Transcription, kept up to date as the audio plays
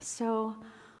So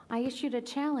I issued a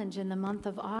challenge in the month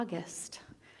of August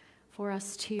for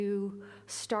us to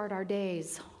start our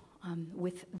days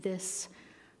with this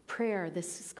prayer.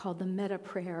 This is called the Metta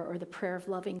prayer, or the prayer of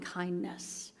loving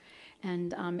kindness.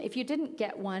 And if you didn't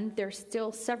get one, there's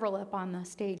still several up on the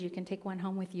stage. You can take one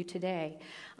home with you today.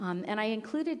 And I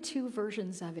included two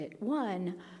versions of it.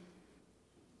 One,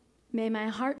 may my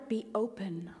heart be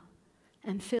open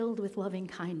and filled with loving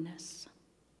kindness.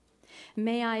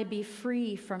 May I be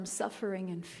free from suffering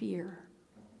and fear.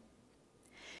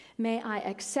 May I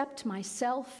accept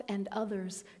myself and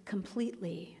others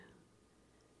completely.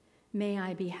 May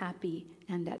I be happy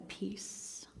and at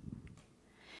peace.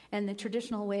 And the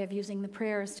traditional way of using the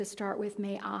prayer is to start with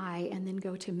may I, and then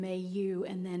go to may you,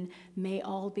 and then may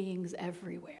all beings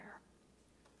everywhere.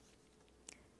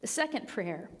 The second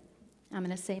prayer, I'm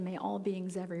going to say may all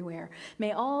beings everywhere.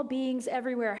 May all beings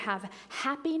everywhere have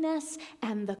happiness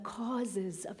and the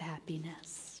causes of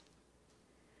happiness.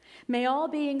 May all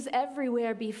beings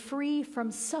everywhere be free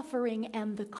from suffering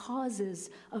and the causes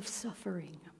of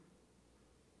suffering.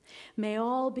 May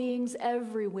all beings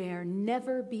everywhere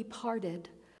never be parted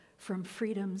from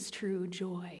freedom's true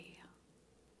joy.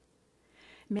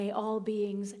 May all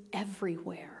beings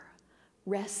everywhere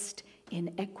rest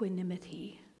in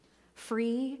equanimity,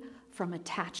 free from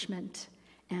attachment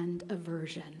and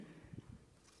aversion.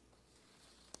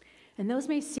 And those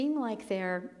may seem like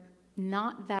they're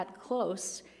not that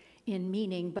close in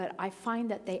meaning, but I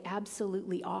find that they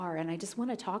absolutely are, and I just want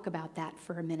to talk about that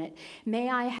for a minute. May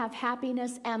I have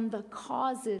happiness and the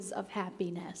causes of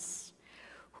happiness.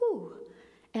 Whew.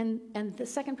 And the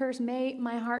second prayer is, may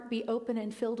my heart be open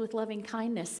and filled with loving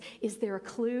kindness. Is there a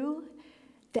clue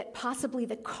that possibly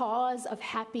the cause of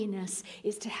happiness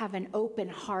is to have an open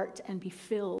heart and be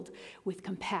filled with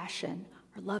compassion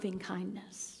or loving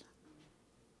kindness?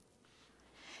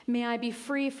 May I be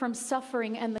free from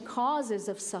suffering and the causes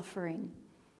of suffering.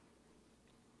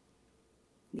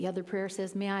 The other prayer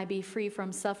says, may I be free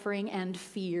from suffering and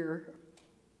fear.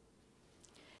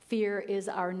 Fear is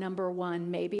our number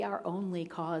one, maybe our only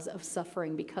cause of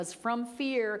suffering, because from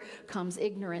fear comes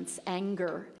ignorance,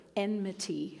 anger,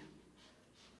 enmity.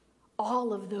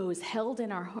 All of those held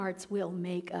in our hearts will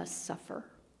make us suffer.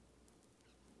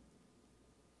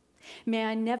 May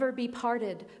I never be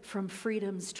parted from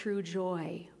freedom's true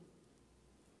joy.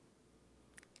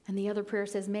 And the other prayer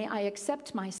says, may I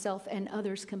accept myself and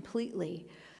others completely.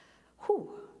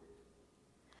 Whew.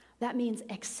 That means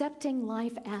accepting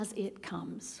life as it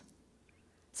comes.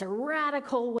 It's a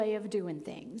radical way of doing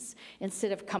things.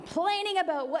 Instead of complaining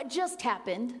about what just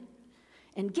happened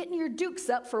and getting your dukes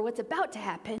up for what's about to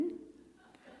happen,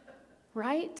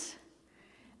 right?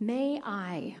 May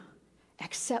I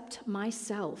accept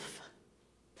myself.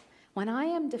 When I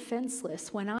am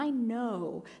defenseless, when I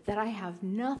know that I have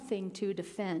nothing to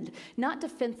defend, not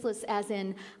defenseless as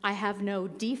in I have no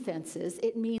defenses,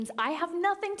 it means I have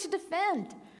nothing to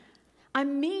defend.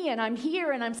 I'm me and I'm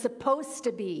here and I'm supposed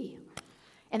to be.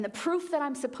 And the proof that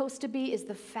I'm supposed to be is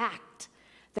the fact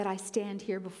that I stand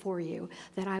here before you,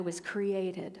 that I was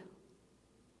created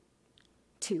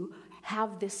to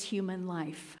have this human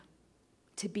life,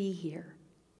 to be here.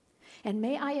 And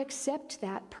may I accept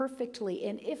that perfectly.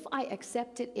 And if I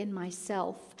accept it in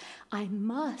myself, I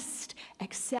must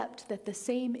accept that the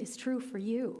same is true for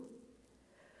you.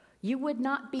 You would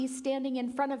not be standing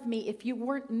in front of me if you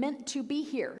weren't meant to be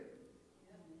here.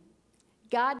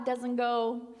 God doesn't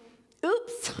go,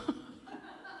 oops,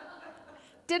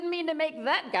 didn't mean to make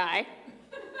that guy.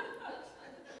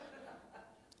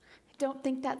 I don't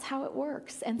think that's how it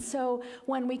works. And so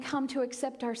when we come to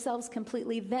accept ourselves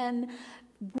completely, then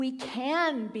we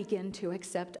can begin to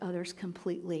accept others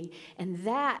completely. And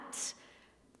that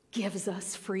gives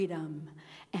us freedom.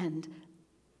 And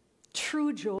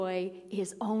true joy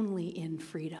is only in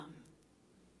freedom.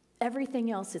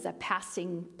 Everything else is a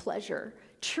passing pleasure.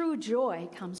 True joy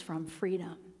comes from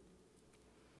freedom.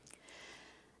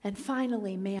 And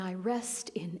finally, may I rest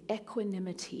in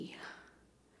equanimity,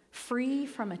 free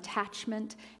from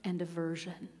attachment and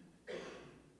aversion.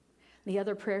 The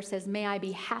other prayer says, may I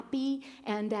be happy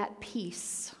and at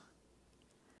peace.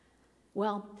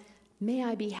 Well, may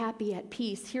I be happy at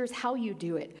peace. Here's how you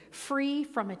do it. Free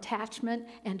from attachment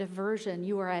and aversion.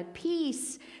 You are at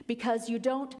peace because you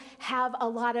don't have a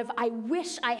lot of, I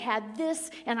wish I had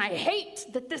this and I hate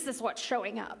that this is what's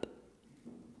showing up.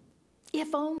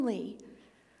 If only.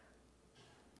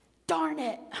 Darn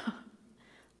it.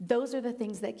 Those are the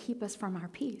things that keep us from our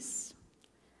peace.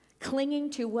 Clinging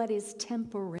to what is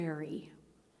temporary.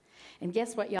 And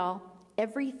guess what, y'all?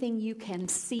 Everything you can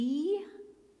see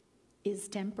is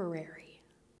temporary.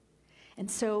 And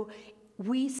so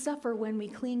We suffer when we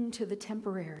cling to the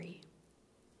temporary.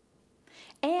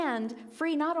 And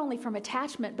free not only from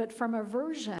attachment, but from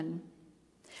aversion.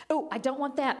 Oh, I don't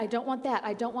want that. I don't want that.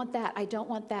 I don't want that. I don't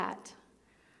want that.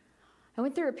 I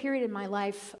went through a period in my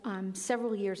life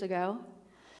several years ago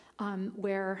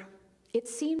where it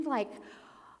seemed like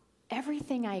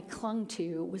everything I clung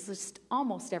to was just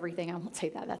almost everything. I won't say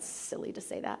that. That's silly to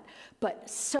say that. But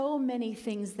so many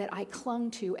things that I clung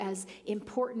to as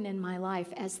important in my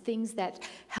life, as things that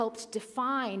helped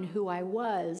define who I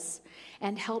was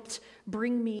and helped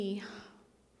bring me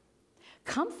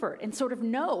comfort and sort of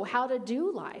know how to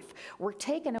do life, were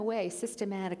taken away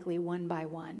systematically one by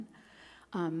one.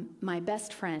 My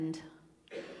best friend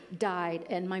died,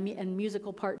 and my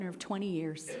musical partner of 20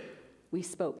 years. We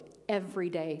spoke every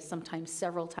day, sometimes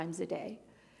several times a day.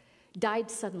 Died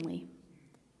suddenly.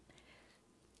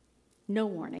 No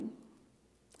warning.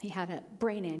 He had a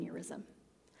brain aneurysm,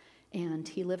 and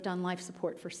he lived on life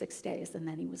support for 6 days, and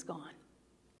then he was gone.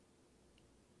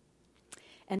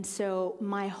 And so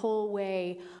my whole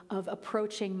way of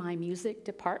approaching my music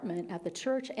department at the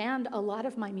church, and a lot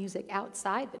of my music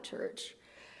outside the church,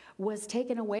 was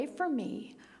taken away from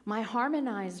me. My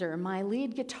harmonizer, my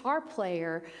lead guitar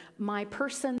player, my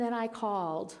person that I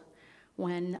called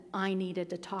when I needed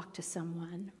to talk to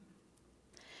someone.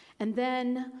 And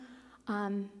then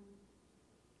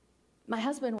my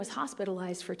husband was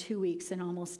hospitalized for 2 weeks and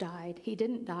almost died. He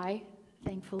didn't die,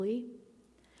 thankfully.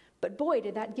 But boy,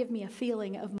 did that give me a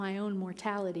feeling of my own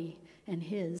mortality and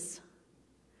his.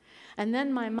 And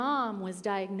then my mom was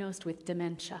diagnosed with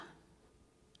dementia.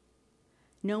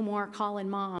 No more calling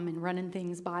mom and running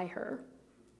things by her.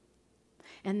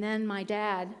 And then my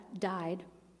dad died,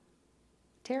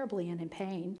 terribly and in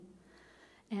pain.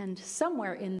 And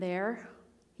somewhere in there,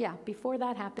 before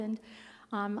that happened,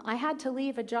 I had to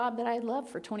leave a job that I had loved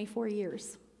for 24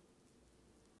 years.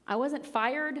 I wasn't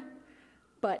fired,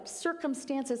 but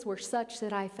circumstances were such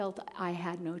that I felt I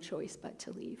had no choice but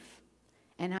to leave.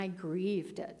 And I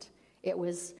grieved it.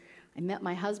 I met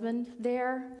my husband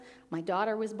there. My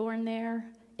daughter was born there.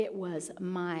 It was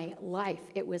my life.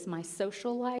 It was my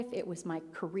social life. It was my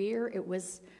career. It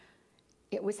was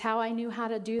how I knew how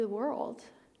to do the world.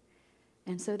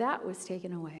 And so that was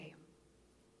taken away.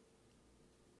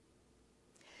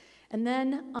 And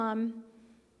then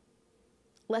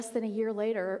less than a year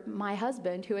later, my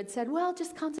husband, who had said, well,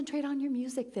 just concentrate on your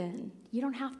music then. You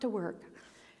don't have to work.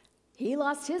 He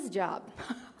lost his job.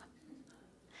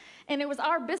 And it was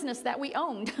our business that we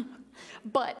owned.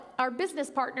 But our business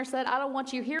partner said, I don't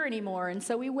want you here anymore. And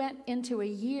so we went into a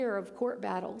year of court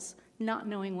battles, not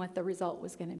knowing what the result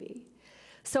was going to be.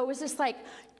 So it was just like,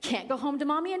 can't go home to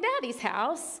mommy and daddy's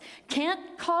house,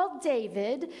 can't call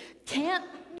David, can't...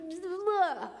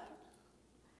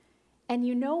 And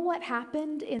you know what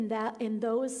happened in that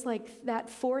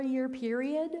 4-year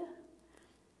period?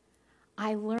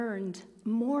 I learned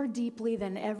more deeply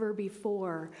than ever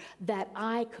before that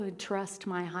I could trust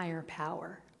my higher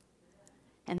power.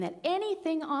 And that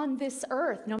anything on this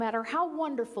earth, no matter how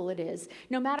wonderful it is,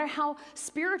 no matter how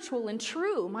spiritual and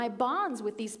true, my bonds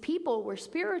with these people were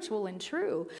spiritual and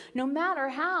true, no matter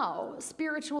how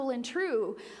spiritual and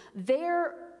true,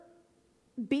 their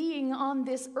being on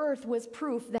this earth was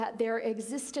proof that their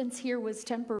existence here was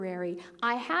temporary.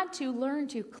 I had to learn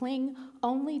to cling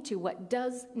only to what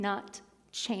does not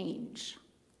change.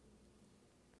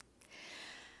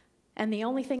 And the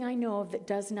only thing I know of that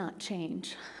does not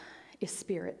change is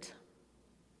spirit.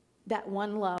 That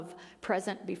one love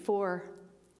present before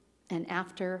and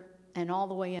after and all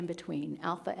the way in between,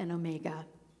 Alpha and Omega.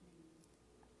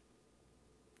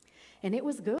 And it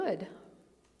was good.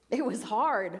 It was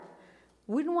hard.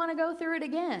 Wouldn't want to go through it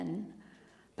again,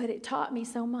 but it taught me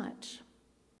so much.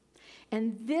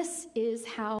 And this is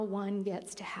how one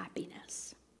gets to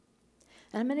happiness.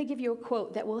 And I'm going to give you a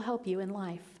quote that will help you in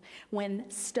life when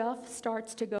stuff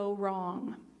starts to go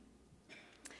wrong.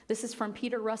 This is from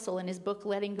Peter Russell in his book,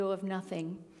 Letting Go of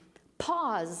Nothing.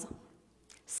 Pause,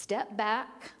 step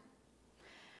back,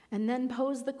 and then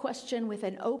pose the question with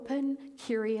an open,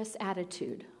 curious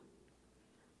attitude.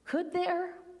 Could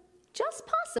there, just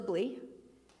possibly,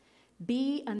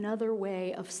 be another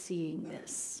way of seeing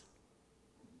this?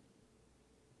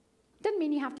 Doesn't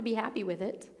mean you have to be happy with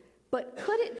it, but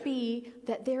could it be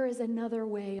that there is another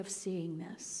way of seeing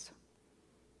this?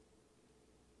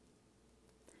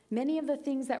 Many of the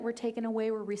things that were taken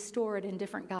away were restored in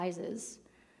different guises,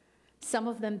 some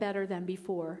of them better than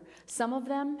before. Some of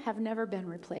them have never been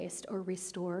replaced or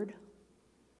restored.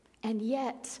 And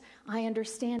yet, I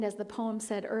understand, as the poem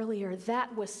said earlier,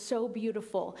 that was so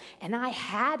beautiful, and I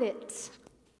had it.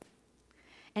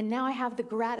 And now I have the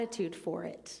gratitude for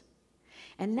it.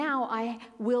 And now I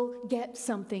will get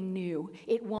something new.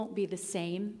 It won't be the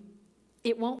same.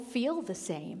 It won't feel the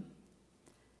same.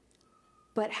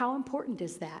 But how important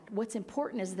is that? What's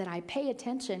important is that I pay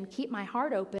attention, keep my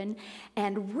heart open,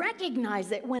 and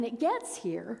recognize it when it gets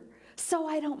here so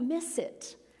I don't miss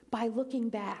it by looking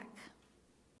back.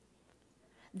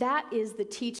 That is the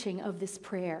teaching of this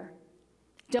prayer.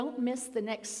 Don't miss the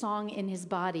next song in his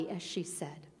body, as she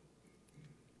said.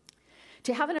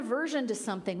 To have an aversion to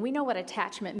something, we know what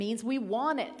attachment means. We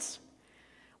want it.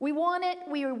 We want it.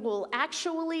 We will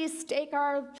actually stake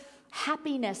our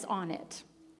happiness on it.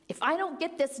 If I don't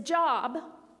get this job,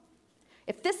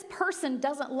 if this person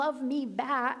doesn't love me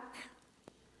back,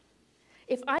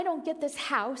 if I don't get this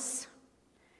house,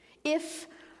 if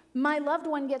my loved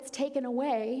one gets taken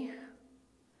away,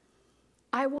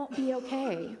 I won't be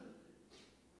okay.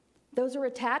 Those are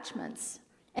attachments.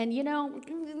 And you know,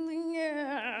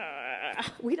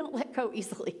 we don't let go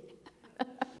easily.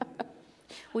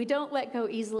 We don't let go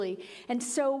easily. And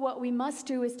so what we must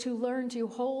do is to learn to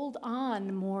hold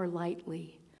on more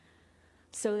lightly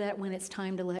so that when it's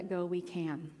time to let go, we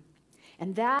can.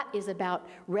 And that is about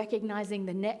recognizing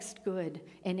the next good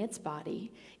in its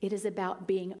body. It is about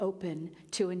being open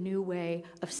to a new way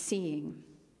of seeing.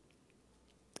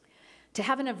 To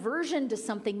have an aversion to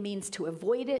something means to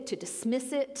avoid it, to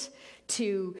dismiss it,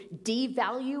 to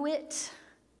devalue it,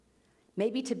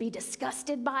 maybe to be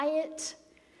disgusted by it,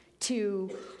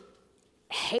 to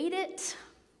hate it.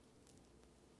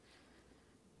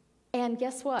 And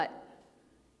guess what?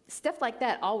 Stuff like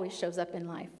that always shows up in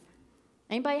life.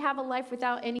 Anybody have a life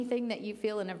without anything that you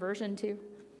feel an aversion to?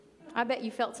 I bet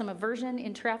you felt some aversion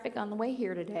in traffic on the way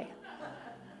here today.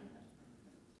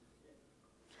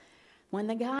 When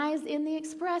the guy's in the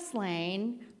express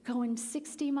lane going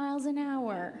 60 miles an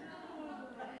hour,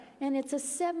 and it's a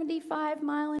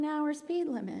 75-mile-an-hour speed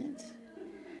limit.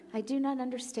 I do not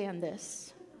understand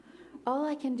this. All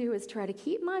I can do is try to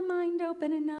keep my mind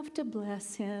open enough to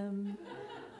bless him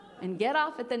and get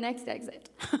off at the next exit.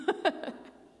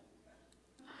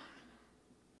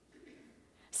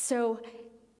 So,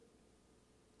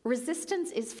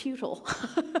 resistance is futile.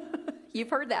 You've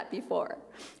heard that before.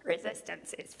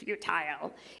 Resistance is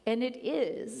futile. And it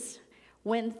is.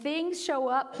 When things show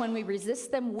up, when we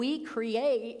resist them, we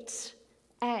create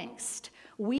angst.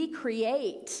 We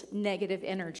create negative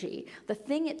energy. The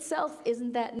thing itself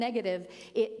isn't that negative.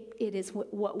 It is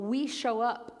what we show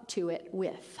up to it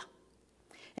with.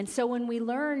 And so when we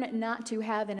learn not to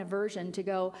have an aversion, to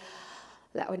go,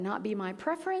 that would not be my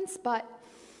preference, but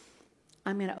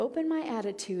I'm going to open my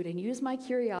attitude and use my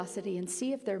curiosity and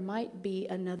see if there might be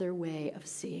another way of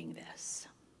seeing this.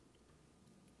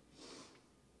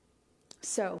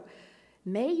 So,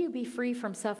 may you be free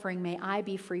from suffering. May I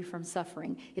be free from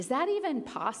suffering. Is that even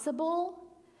possible?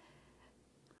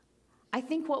 I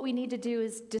think what we need to do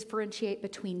is differentiate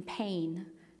between pain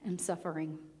and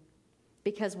suffering.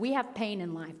 Because we have pain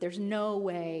in life. There's no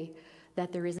way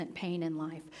that there isn't pain in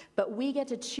life. But we get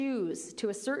to choose, to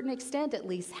a certain extent at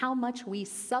least, how much we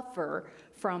suffer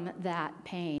from that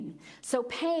pain. So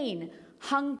pain,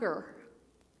 hunger.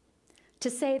 To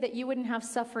say that you wouldn't have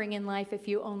suffering in life if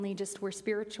you only just were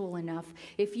spiritual enough.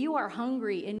 If you are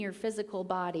hungry in your physical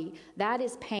body, that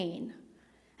is pain,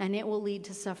 and it will lead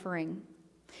to suffering.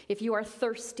 If you are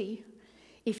thirsty,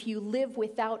 if you live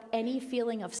without any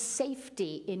feeling of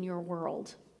safety in your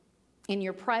world, in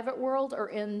your private world or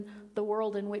in the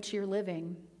world in which you're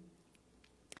living,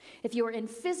 if you are in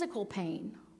physical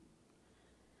pain,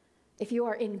 if you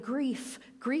are in grief,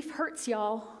 grief hurts,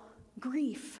 y'all,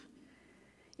 grief.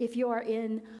 If you are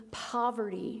in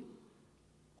poverty,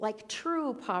 like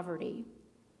true poverty,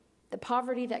 the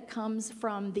poverty that comes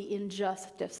from the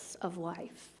injustice of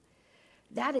life,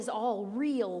 that is all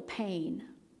real pain.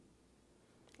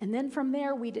 And then from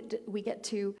there, we get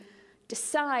to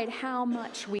decide how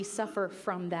much we suffer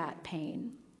from that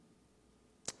pain.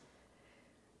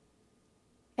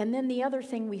 And then the other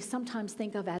thing we sometimes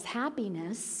think of as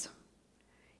happiness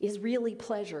is really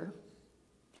pleasure.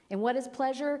 And what is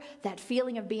pleasure? That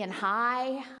feeling of being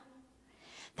high,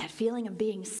 that feeling of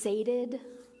being sated,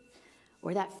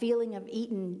 or that feeling of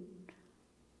eating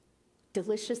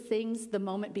delicious things the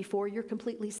moment before you're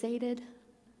completely sated.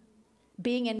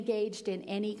 Being engaged in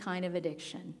any kind of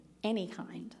addiction, any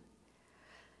kind.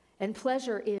 And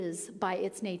pleasure is, by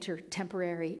its nature,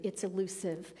 temporary, it's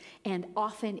elusive, and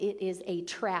often it is a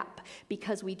trap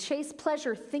because we chase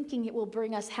pleasure thinking it will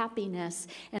bring us happiness,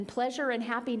 and pleasure and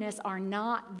happiness are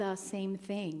not the same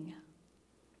thing.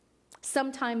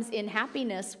 Sometimes in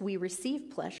happiness we receive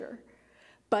pleasure,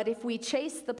 but if we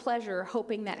chase the pleasure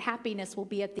hoping that happiness will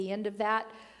be at the end of that,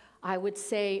 I would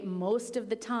say most of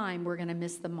the time we're going to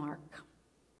miss the mark.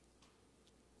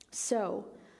 So,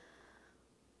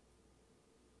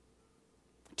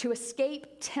 to escape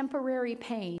temporary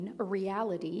pain or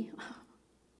reality,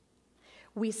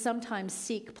 we sometimes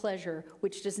seek pleasure,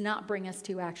 which does not bring us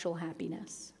to actual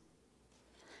happiness.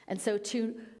 And so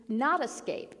to not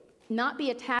escape, not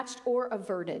be attached or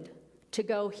averted, to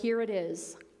go, here it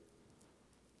is.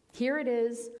 Here it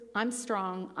is. I'm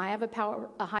strong. I have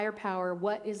a higher power.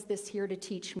 What is this here to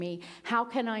teach me? How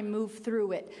can I move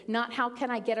through it? Not how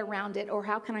can I get around it, or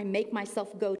how can I make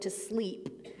myself go to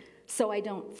sleep so I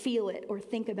don't feel it or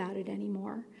think about it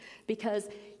anymore. Because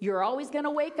you're always going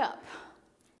to wake up.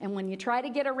 And when you try to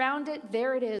get around it,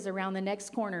 there it is around the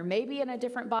next corner. Maybe in a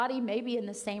different body, maybe in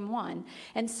the same one.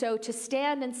 And so to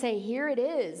stand and say, here it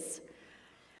is.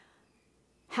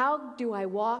 How do I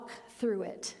walk through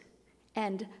it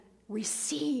and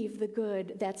receive the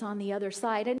good that's on the other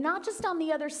side? And not just on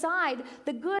the other side,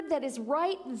 the good that is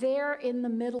right there in the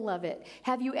middle of it.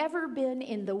 Have you ever been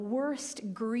in the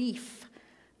worst grief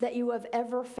that you have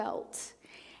ever felt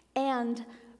and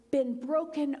been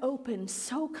broken open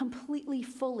so completely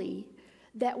fully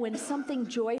that when something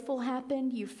joyful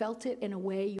happened, you felt it in a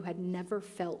way you had never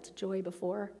felt joy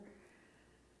before?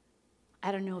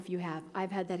 I don't know if you have.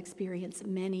 I've had that experience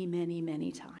many, many,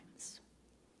 many times.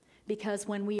 Because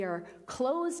when we are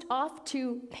closed off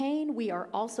to pain, we are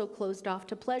also closed off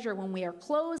to pleasure. When we are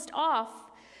closed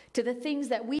off to the things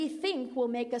that we think will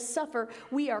make us suffer,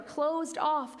 we are closed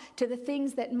off to the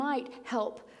things that might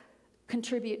help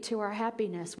contribute to our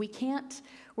happiness.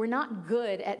 We're not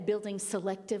good at building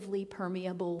selectively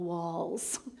permeable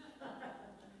walls.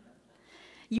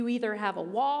 You either have a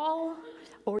wall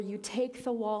or you take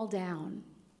the wall down.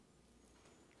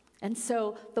 And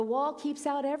so the wall keeps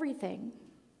out everything.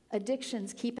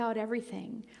 Addictions keep out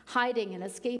everything. Hiding and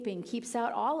escaping keeps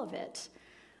out all of it.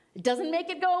 It doesn't make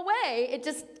it go away, it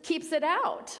just keeps it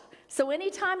out. So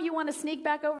anytime you want to sneak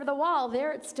back over the wall,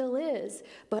 there it still is.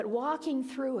 But walking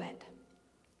through it.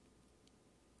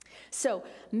 So,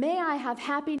 may I have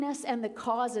happiness and the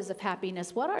causes of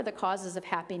happiness. What are the causes of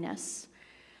happiness?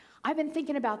 I've been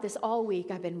thinking about this all week.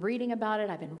 I've been reading about it.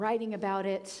 I've been writing about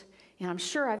it. And I'm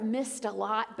sure I've missed a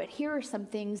lot, but here are some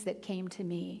things that came to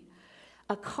me.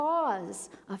 A cause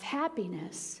of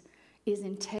happiness is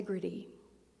integrity.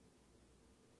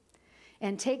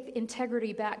 And take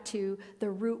integrity back to the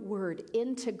root word,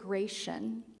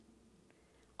 integration.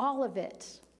 All of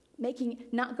it.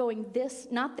 Not going this,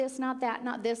 not that,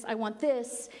 not this, I want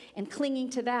this, and clinging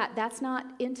to that. That's not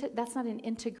an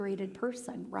integrated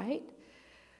person, right?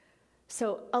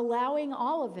 So allowing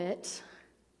all of it,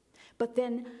 but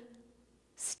then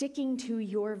sticking to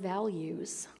your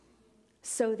values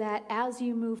so that as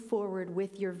you move forward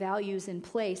with your values in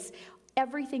place,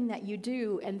 everything that you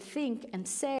do and think and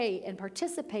say and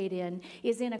participate in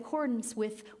is in accordance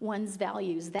with one's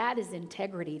values. That is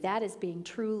integrity. That is being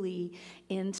truly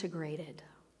integrated.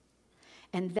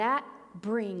 And that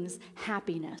brings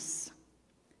happiness.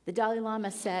 The Dalai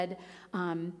Lama said,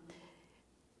 I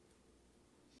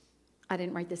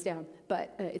didn't write this down,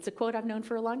 but it's a quote I've known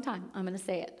for a long time. I'm going to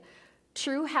say it.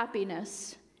 True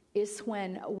happiness is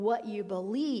when what you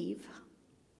believe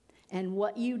and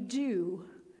what you do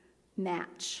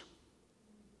match.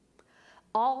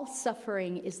 All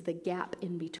suffering is the gap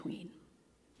in between.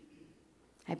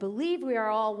 I believe we are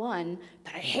all one,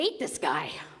 but I hate this guy.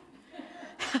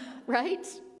 Right?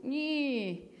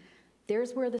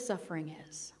 There's where the suffering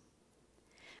is.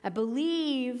 I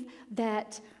believe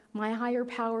that my higher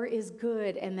power is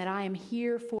good and that I am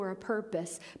here for a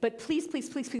purpose. But please, please,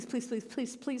 please, please, please, please,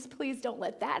 please, please, please don't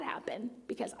let that happen,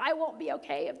 because I won't be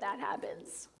okay if that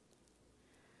happens.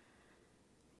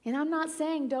 And I'm not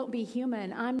saying don't be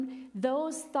human.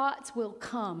 Those thoughts will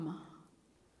come.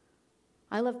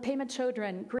 I love Pema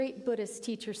Chodron, great Buddhist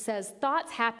teacher, says,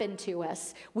 thoughts happen to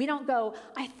us. We don't go,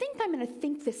 I think I'm going to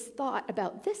think this thought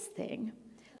about this thing.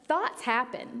 Thoughts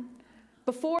happen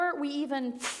before we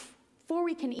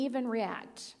can even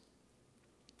react.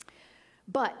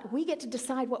 But we get to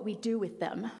decide what we do with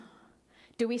them.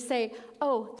 Do we say,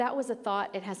 oh, that was a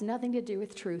thought, it has nothing to do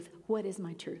with truth. What is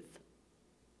my truth?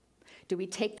 Do we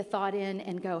take the thought in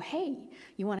and go, hey,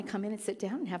 you want to come in and sit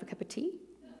down and have a cup of tea?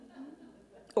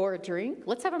 Or a drink?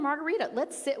 Let's have a margarita.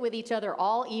 Let's sit with each other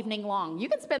all evening long. You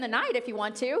can spend the night if you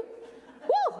want to.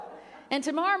 Woo! And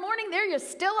tomorrow morning, there you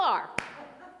still are.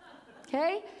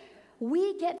 Okay?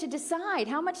 We get to decide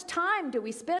how much time do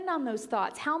we spend on those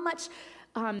thoughts? How much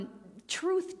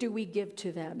truth do we give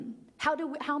to them?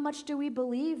 How much do we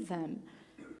believe them?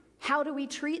 How do we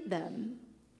treat them?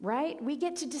 Right? We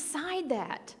get to decide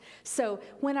that. So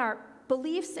when our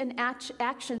beliefs and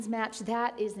actions match,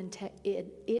 that is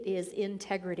it is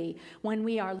integrity. When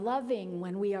we are loving,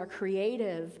 when we are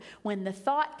creative, when the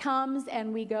thought comes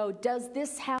and we go, does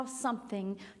this have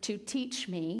something to teach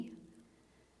me?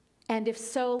 And if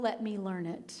so, let me learn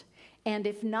it. And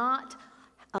if not,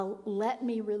 let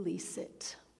me release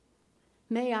it.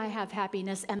 May I have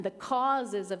happiness and the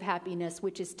causes of happiness,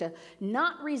 which is to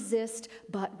not resist,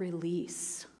 but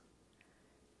release.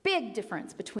 Big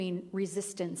difference between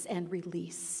resistance and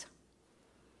release.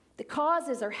 The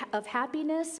causes of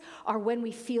happiness are when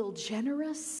we feel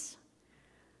generous.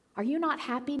 Are you not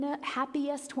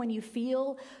happiest when you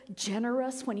feel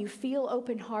generous, when you feel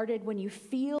open-hearted, when you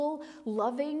feel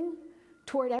loving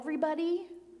toward everybody?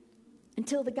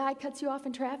 Until the guy cuts you off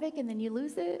in traffic and then you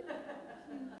lose it?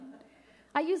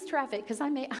 I use traffic because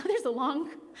there's a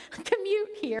long commute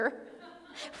here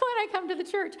when I come to the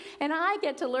church. And I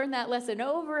get to learn that lesson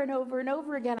over and over and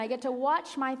over again. I get to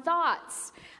watch my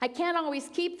thoughts. I can't always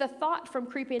keep the thought from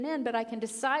creeping in, but I can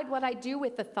decide what I do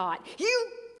with the thought. You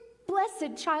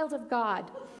blessed child of God,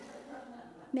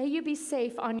 may you be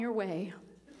safe on your way.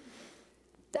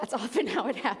 That's often how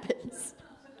it happens.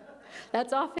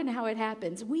 That's often how it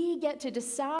happens. We get to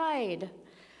decide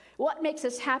what makes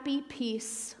us happy.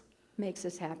 Peace makes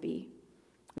us happy.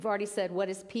 We've already said, what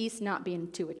is peace? Not being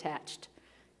too attached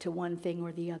to one thing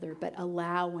or the other, but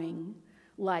allowing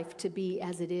life to be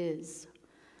as it is.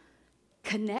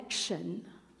 Connection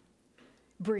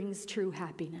brings true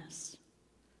happiness.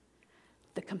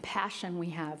 The compassion we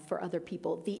have for other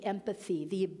people, the empathy,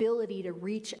 the ability to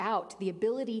reach out, the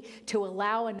ability to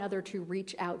allow another to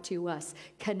reach out to us,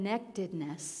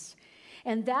 connectedness.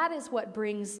 And that is what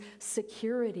brings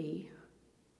security.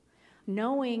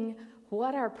 Knowing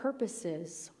what our purpose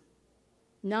is.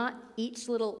 Not each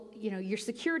little, your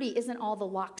security isn't all the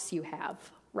locks you have,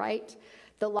 right?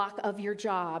 The lock of your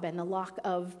job and the lock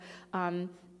of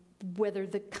whether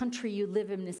the country you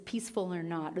live in is peaceful or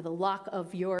not, or the lock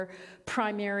of your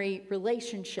primary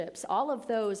relationships. All of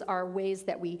those are ways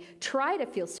that we try to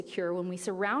feel secure when we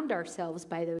surround ourselves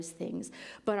by those things.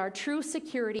 But our true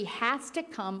security has to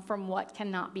come from what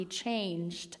cannot be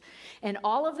changed. And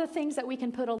all of the things that we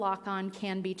can put a lock on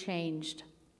can be changed.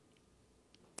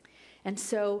 And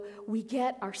so we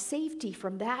get our safety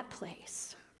from that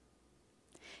place.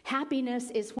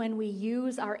 Happiness is when we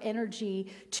use our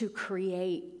energy to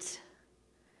create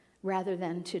rather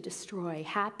than to destroy.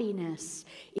 Happiness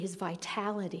is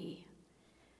vitality.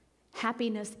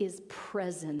 Happiness is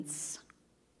presence.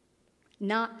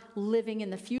 Not living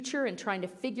in the future and trying to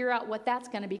figure out what that's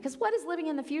going to be. Because what is living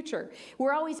in the future?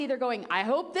 We're always either going, I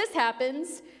hope this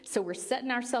happens, so we're setting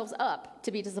ourselves up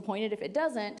to be disappointed if it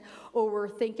doesn't, or we're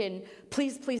thinking,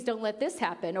 please, please don't let this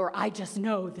happen, or I just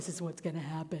know this is what's going to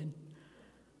happen.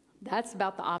 That's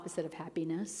about the opposite of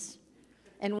happiness.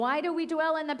 And why do we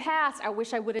dwell in the past? I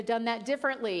wish I would have done that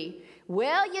differently.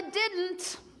 Well, you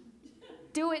didn't.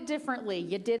 Do it differently.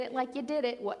 You did it like you did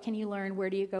it. What can you learn?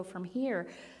 Where do you go from here?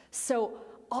 So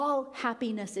all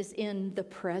happiness is in the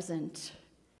present.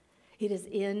 It is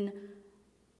in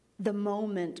the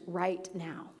moment right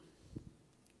now.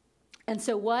 And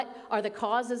so what are the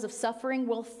causes of suffering?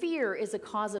 Well, fear is a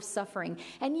cause of suffering.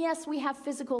 And yes, we have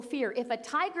physical fear. If a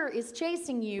tiger is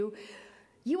chasing you,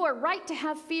 you are right to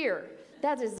have fear.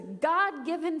 That is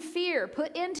God-given fear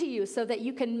put into you so that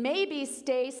you can maybe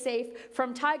stay safe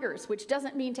from tigers, which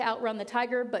doesn't mean to outrun the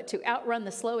tiger, but to outrun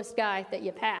the slowest guy that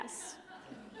you pass.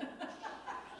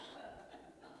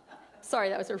 Sorry,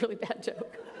 that was a really bad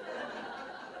joke.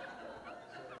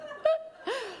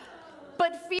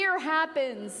 But fear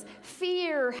happens.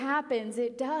 Fear happens.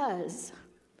 It does.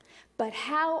 But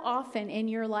how often in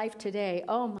your life today,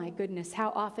 oh my goodness,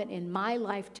 how often in my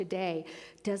life today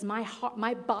does my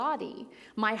body,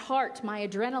 my heart, my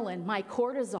adrenaline, my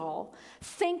cortisol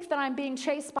think that I'm being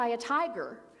chased by a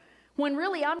tiger when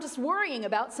really I'm just worrying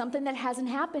about something that hasn't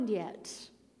happened yet?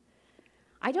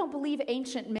 I don't believe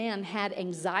ancient man had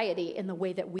anxiety in the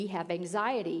way that we have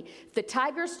anxiety. If the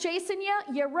tiger's chasing you,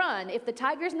 you run. If the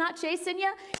tiger's not chasing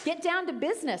you, get down to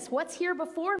business. What's here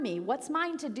before me? What's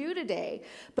mine to do today?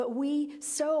 But we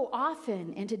so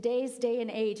often in today's day and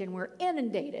age, and we're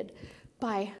inundated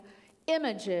by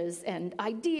images and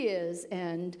ideas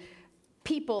and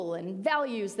people and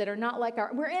values that are not like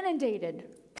we're inundated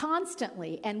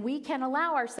constantly, and we can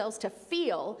allow ourselves to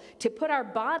feel, to put our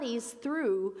bodies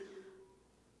through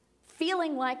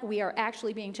feeling like we are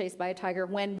actually being chased by a tiger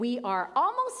when we are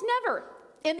almost never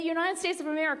in the United States of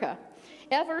America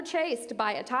ever chased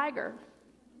by a tiger.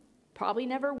 Probably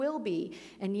never will be.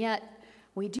 And yet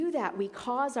we do that. We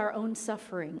cause our own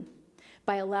suffering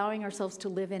by allowing ourselves to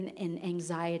live in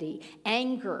anxiety.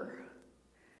 Anger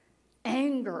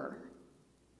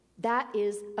That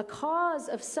is a cause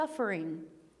of suffering,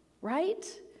 right?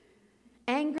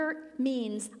 Anger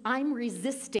means I'm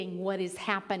resisting what is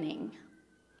happening.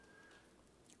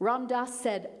 Ram Dass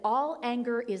said, all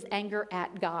anger is anger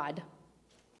at God.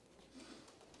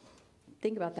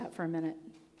 Think about that for a minute.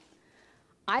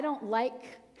 I don't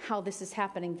like how this is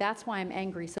happening. That's why I'm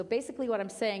angry. So basically what I'm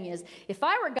saying is, if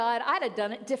I were God, I'd have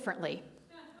done it differently.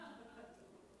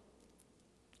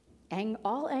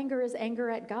 All anger is anger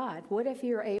at God. What if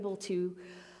you're able to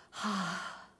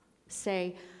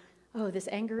say, oh, this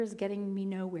anger is getting me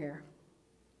nowhere?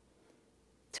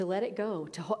 To let it go,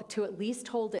 to at least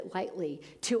hold it lightly,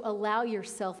 to allow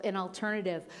yourself an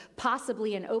alternative,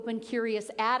 possibly an open,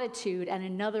 curious attitude and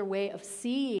another way of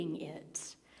seeing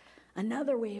it.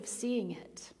 Another way of seeing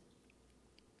it.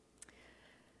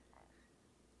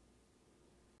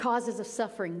 Causes of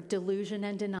suffering, delusion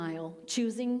and denial,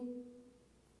 choosing,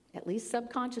 at least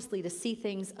subconsciously, to see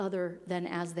things other than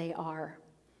as they are.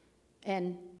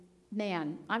 And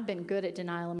man, I've been good at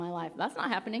denial in my life. That's not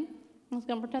happening. I'm just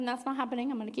going to pretend that's not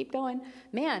happening. I'm going to keep going.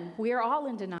 Man, we are all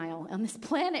in denial. On this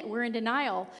planet, we're in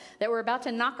denial that we're about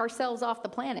to knock ourselves off the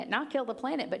planet. Not kill the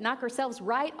planet, but knock ourselves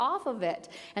right off of it.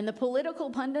 And the political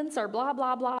pundits are blah,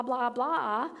 blah, blah, blah,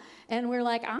 blah. And we're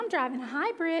like, I'm driving a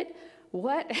hybrid,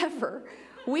 whatever.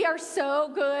 We are so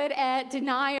good at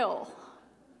denial.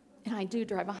 And I do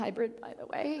drive a hybrid, by the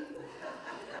way.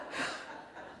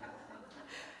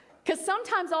 Because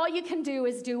sometimes all you can do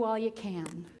is do all you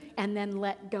can and then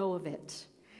let go of it.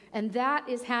 And that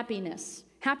is happiness.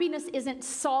 Happiness isn't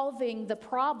solving the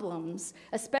problems,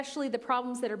 especially the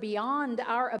problems that are beyond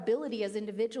our ability as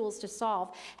individuals to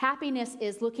solve. Happiness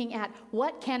is looking at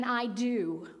what can I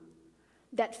do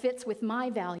that fits with my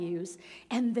values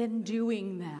and then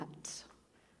doing that.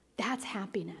 That's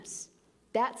happiness.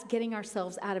 That's getting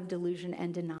ourselves out of delusion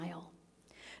and denial.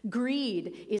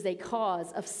 Greed is a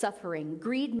cause of suffering.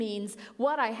 Greed means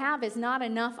what I have is not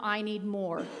enough, I need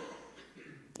more.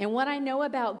 And what I know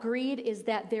about greed is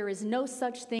that there is no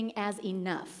such thing as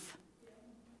enough.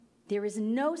 There is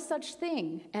no such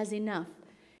thing as enough.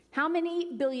 How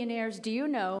many billionaires do you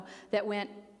know that went,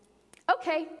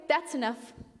 okay, that's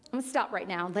enough. I'm going to stop right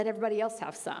now and let everybody else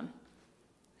have some?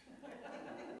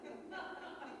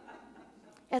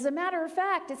 As a matter of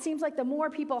fact, it seems like the more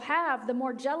people have, the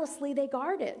more jealously they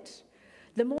guard it.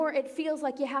 The more it feels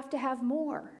like you have to have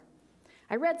more.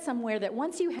 I read somewhere that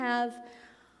once you have,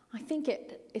 I think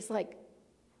it's like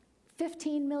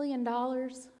 $15 million.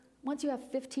 Once you have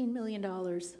 $15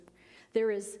 million,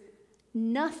 there is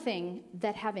nothing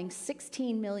that having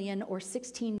 16 million or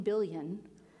 16 billion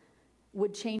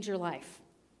would change your life.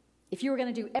 If you were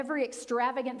going to do every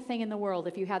extravagant thing in the world,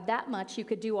 if you had that much, you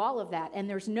could do all of that. And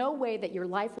there's no way that your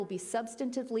life will be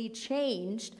substantively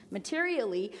changed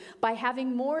materially by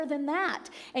having more than that.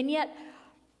 And yet,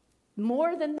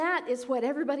 more than that is what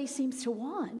everybody seems to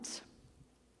want.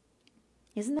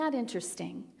 Isn't that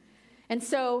interesting? And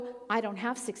so, I don't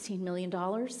have $16 million.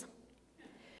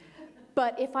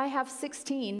 But if I have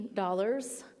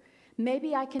 $16,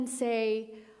 maybe I can say,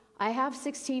 I have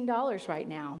 $16 right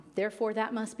now. Therefore,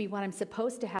 that must be what I'm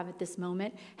supposed to have at this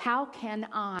moment. How can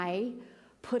I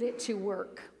put it to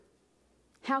work?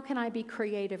 How can I be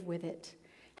creative with it?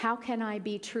 How can I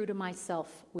be true to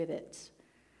myself with it?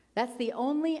 That's the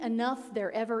only enough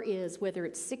there ever is, whether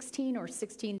it's 16 or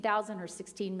 16,000 or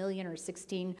 16 million or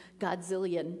 16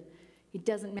 godzillion. It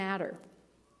doesn't matter.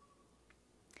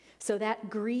 So that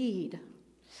greed,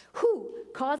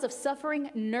 cause of suffering,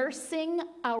 nursing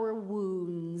our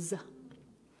wounds.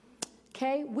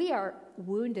 Okay, we are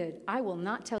wounded. I will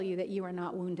not tell you that you are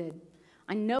not wounded.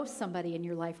 I know somebody in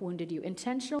your life wounded you,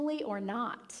 intentionally or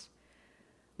not.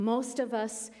 Most of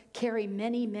us carry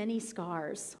many, many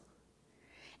scars.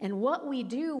 And what we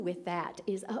do with that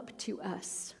is up to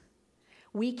us.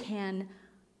 We can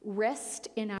rest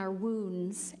in our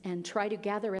wounds and try to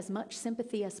gather as much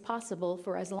sympathy as possible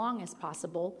for as long as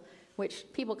possible, which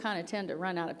people kind of tend to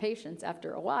run out of patience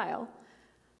after a while.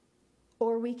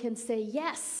 Or we can say,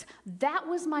 yes, that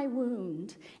was my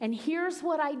wound, and here's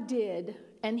what I did,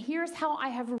 and here's how I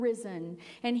have risen,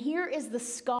 and here is the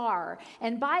scar.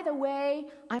 And by the way,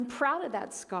 I'm proud of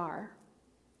that scar.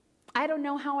 I don't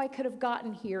know how I could have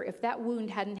gotten here if that wound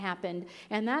hadn't happened,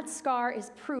 and that scar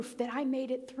is proof that I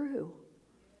made it through.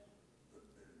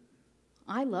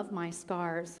 I love my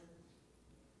scars.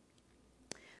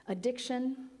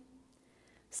 Addiction,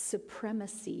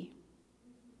 supremacy.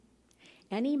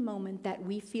 Any moment that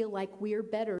we feel like we're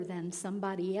better than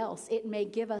somebody else, it may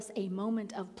give us a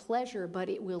moment of pleasure, but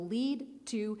it will lead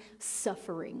to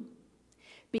suffering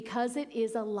because it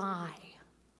is a lie.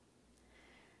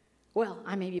 Well,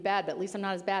 I may be bad, but at least I'm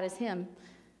not as bad as him.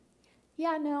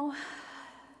 yeah, no,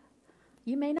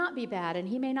 you may not be bad, and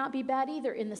he may not be bad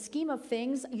either. In the scheme of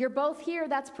things, you're both here.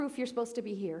 That's proof you're supposed to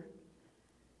be here.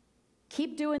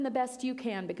 Keep doing the best you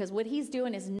can, because what he's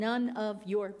doing is none of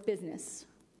your business.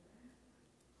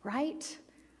 Right?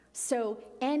 So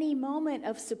any moment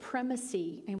of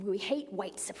supremacy, and we hate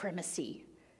white supremacy,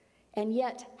 and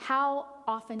yet how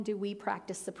often do we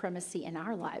practice supremacy in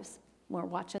our lives? We're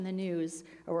watching the news,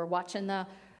 or we're watching the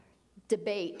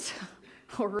debate,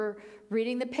 or we're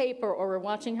reading the paper, or we're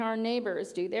watching how our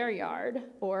neighbors do their yard,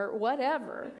 or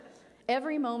whatever.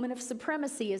 Every moment of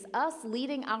supremacy is us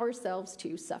leading ourselves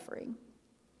to suffering.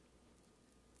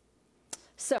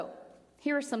 So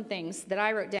here are some things that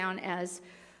I wrote down as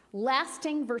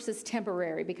lasting versus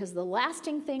temporary, because the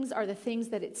lasting things are the things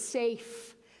that it's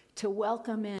safe to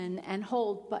welcome in and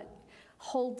hold, but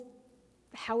hold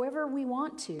however we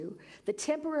want to. The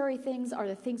temporary things are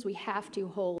the things we have to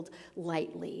hold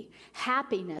lightly.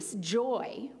 Happiness,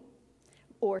 joy,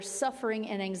 or suffering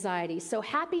and anxiety. So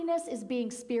happiness is being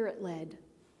spirit-led.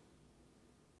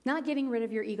 Not getting rid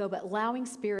of your ego, but allowing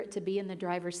spirit to be in the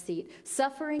driver's seat.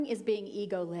 Suffering is being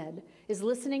ego-led, is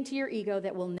listening to your ego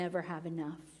that will never have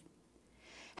enough.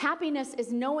 Happiness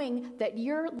is knowing that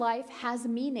your life has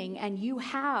meaning and you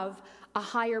have a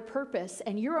higher purpose,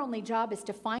 and your only job is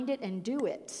to find it and do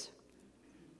it.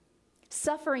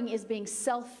 Suffering is being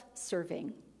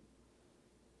self-serving.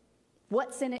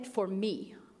 What's in it for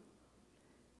me?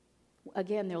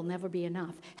 Again, there'll never be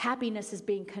enough. Happiness is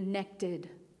being connected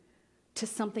to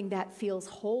something that feels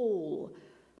whole.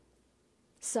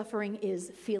 Suffering is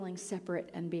feeling separate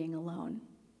and being alone.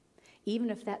 Even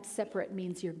if that separate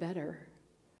means you're better,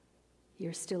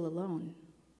 you're still alone.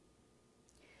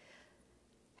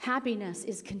 Happiness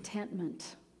is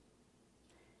contentment.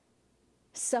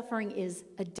 Suffering is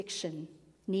addiction,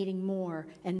 needing more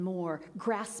and more,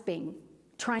 grasping,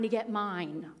 trying to get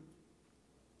mine.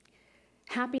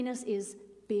 Happiness is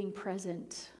being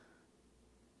present.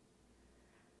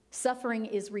 Suffering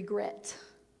is regret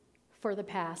for the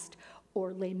past,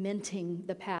 or lamenting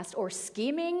the past, or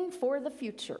scheming for the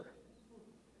future.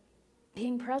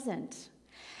 Being present.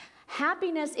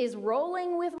 Happiness is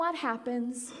rolling with what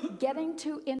happens, getting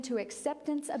into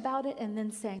acceptance about it, and then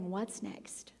saying, what's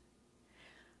next?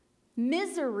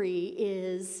 Misery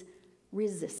is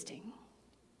resisting.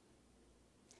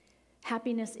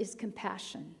 Happiness is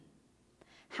compassion.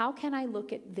 How can I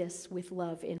look at this with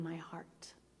love in my heart?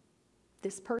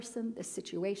 This person, this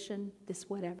situation, this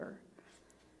whatever.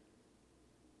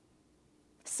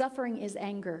 Suffering is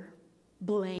anger,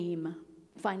 blame,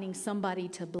 finding somebody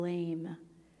to blame.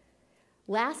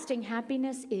 Lasting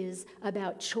happiness is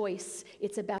about choice.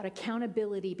 It's about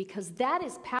accountability, because that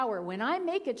is power. When I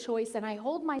make a choice and I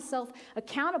hold myself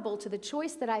accountable to the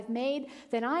choice that I've made,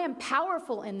 then I am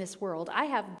powerful in this world. I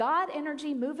have God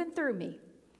energy moving through me.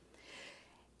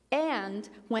 And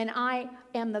when I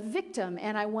am the victim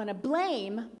and I want to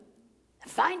blame,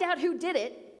 find out who did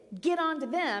it, get onto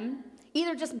them,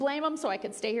 either just blame them so I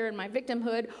could stay here in my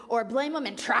victimhood, or blame them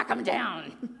and track them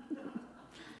down.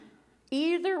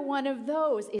 Either one of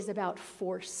those is about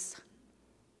force,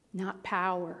 not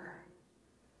power.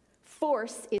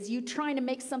 Force is you trying to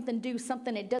make something do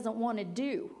something it doesn't want to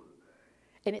do,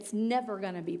 and it's never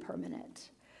going to be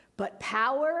permanent. But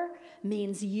power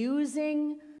means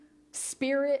using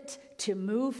spirit to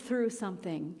move through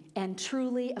something and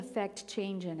truly affect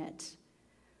change in it.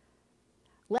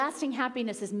 Lasting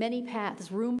happiness is many paths,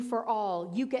 room for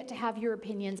all. You get to have your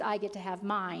opinions, I get to have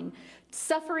mine.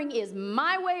 Suffering is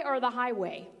my way or the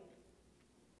highway.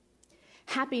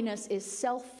 Happiness is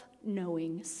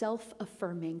self-knowing,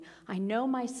 self-affirming. I know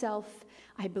myself.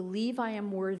 I believe I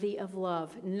am worthy of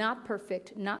love. Not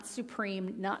perfect, not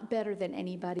supreme, not better than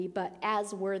anybody, but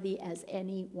as worthy as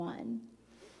anyone.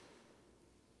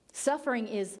 Suffering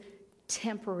is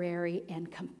temporary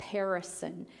and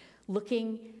comparison,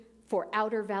 looking for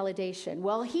outer validation.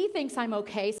 Well, he thinks I'm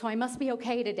okay, so I must be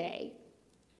okay today.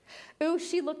 Ooh,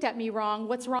 she looked at me wrong.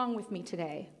 What's wrong with me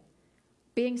today?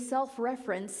 Being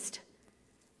self-referenced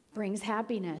brings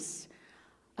happiness.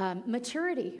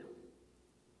 Maturity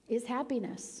is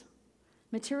happiness.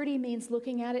 Maturity means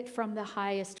looking at it from the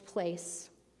highest place.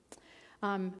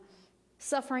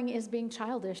 Suffering is being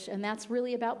childish, and that's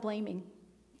really about blaming.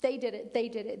 They did it, they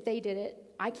did it, they did it.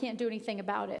 I can't do anything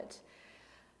about it.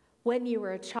 When you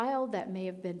were a child, that may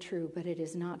have been true, but it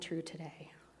is not true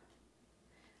today.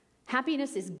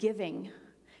 Happiness is giving,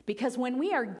 because when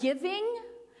we are giving,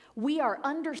 we are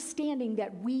understanding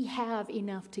that we have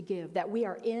enough to give, that we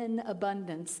are in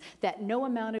abundance, that no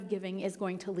amount of giving is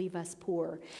going to leave us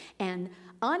poor. And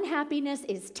unhappiness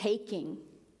is taking.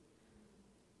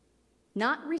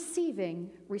 Not receiving.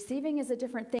 Receiving is a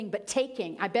different thing, but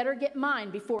taking. I better get mine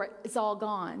before it's all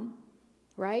gone,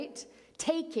 right?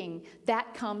 Taking,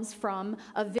 that comes from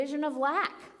a vision of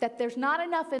lack, that there's not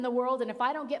enough in the world, and if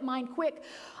I don't get mine quick,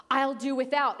 I'll do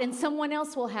without, and someone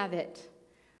else will have it.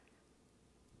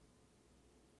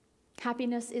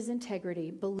 Happiness is integrity.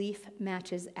 Belief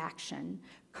matches action.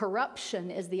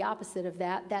 Corruption is the opposite of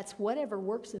that. That's whatever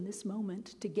works in this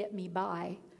moment to get me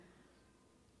by,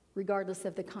 regardless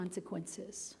of the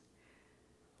consequences.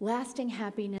 Lasting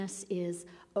happiness is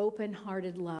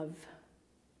open-hearted love.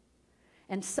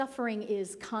 And suffering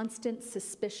is constant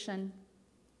suspicion,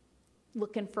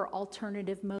 looking for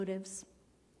alternative motives,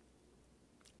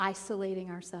 isolating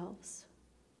ourselves.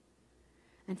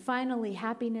 And finally,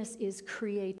 happiness is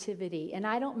creativity. And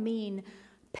I don't mean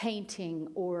painting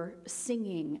or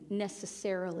singing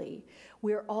necessarily.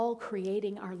 We're all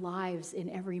creating our lives in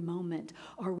every moment.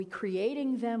 Are we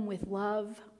creating them with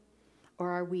love, or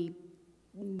are we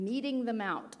meeting them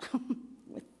out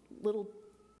with little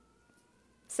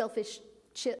selfish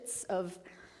chits of,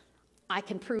 I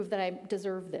can prove that I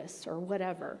deserve this, or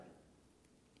whatever?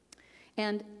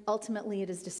 And ultimately, it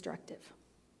is destructive.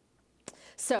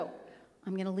 So,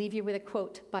 I'm going to leave you with a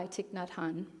quote by Thich Nhat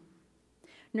Hanh.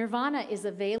 Nirvana is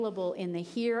available in the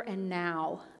here and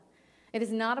now. It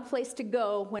is not a place to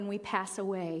go when we pass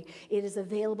away. It is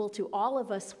available to all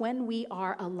of us when we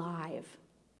are alive.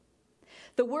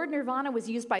 The word nirvana was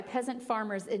used by peasant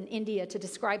farmers in India to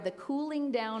describe the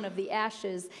cooling down of the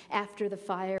ashes after the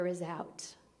fire is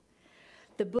out.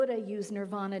 The Buddha used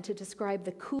nirvana to describe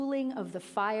the cooling of the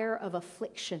fire of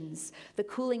afflictions, the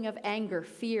cooling of anger,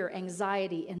 fear,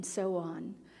 anxiety, and so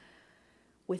on.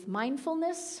 With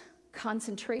mindfulness,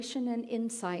 concentration, and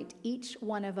insight, each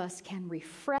one of us can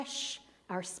refresh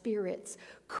our spirits,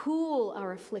 cool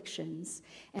our afflictions,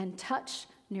 and touch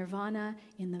nirvana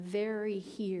in the very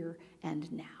here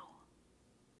and now.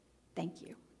 Thank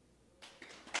you.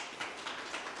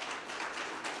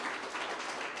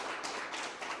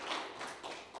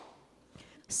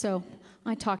 So,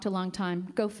 I talked a long time.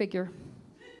 Go figure.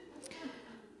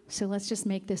 So let's just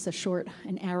make this a short,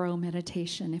 an arrow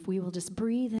meditation. If we will just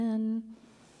breathe in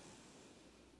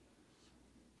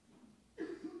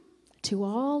to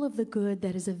all of the good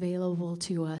that is available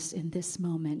to us in this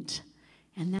moment.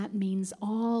 And that means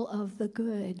all of the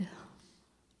good.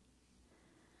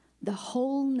 The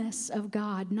wholeness of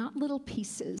God, not little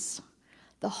pieces.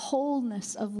 The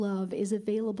wholeness of love is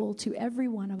available to every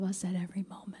one of us at every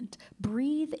moment.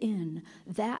 Breathe in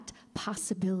that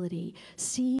possibility.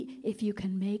 See if you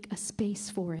can make a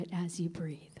space for it as you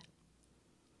breathe.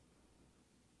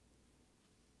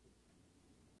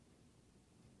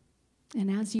 And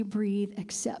as you breathe,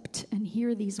 accept and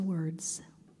hear these words.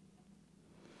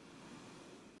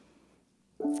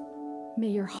 May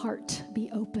your heart be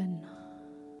open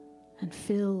and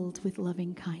filled with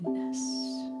loving kindness.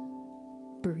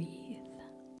 Breathe.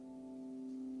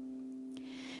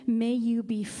 May you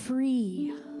be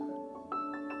free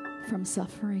from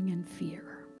suffering and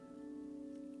fear.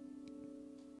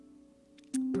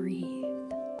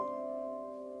 Breathe.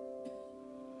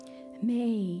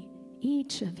 May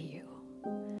each of you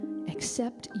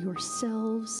accept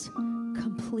yourselves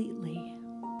completely.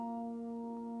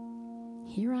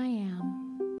 Here I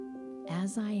am,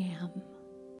 as I am.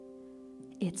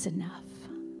 It's enough.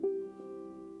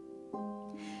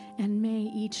 And may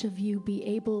each of you be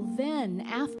able then,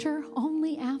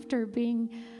 only after being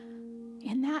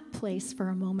in that place for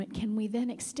a moment, can we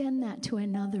then extend that to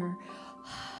another?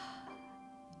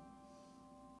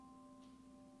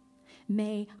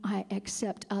 May I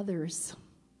accept others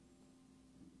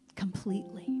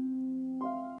completely.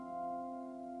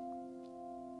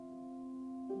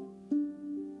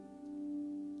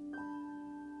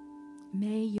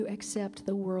 May you accept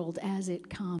the world as it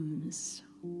comes,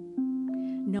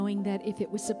 knowing that if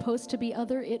it was supposed to be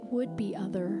other, it would be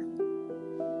other.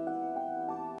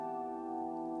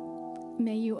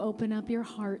 May you open up your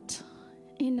heart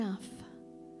enough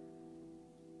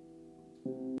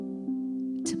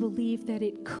to believe that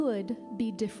it could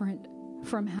be different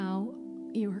from how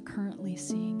you are currently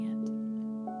seeing it.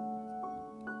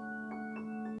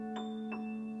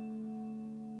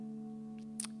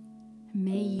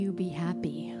 May you be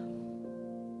happy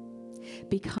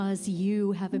because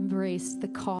you have embraced the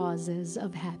causes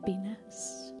of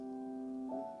happiness.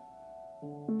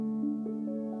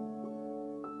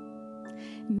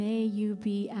 May you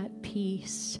be at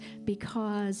peace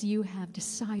because you have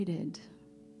decided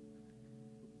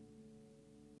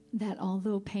that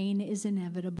although pain is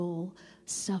inevitable,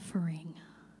 suffering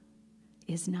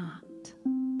is not.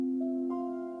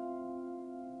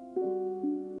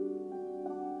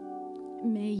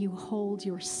 May you hold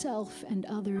yourself and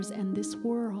others and this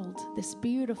world, this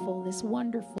beautiful, this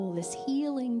wonderful, this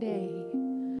healing day,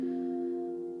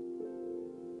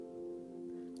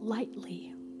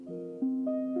 lightly,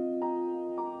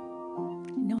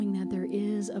 knowing that there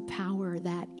is a power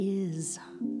that is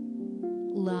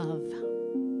love,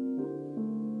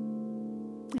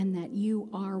 and that you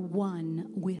are one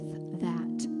with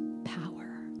that power.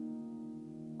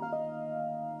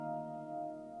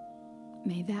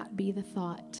 May that be the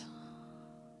thought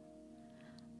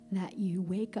that you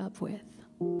wake up with,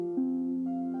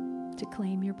 to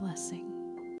claim your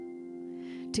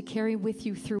blessing, to carry with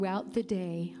you throughout the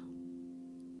day,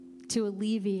 to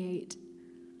alleviate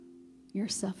your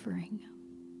suffering,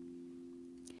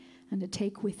 and to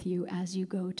take with you as you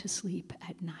go to sleep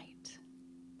at night.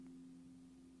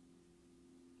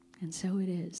 And so it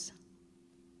is.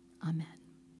 Amen.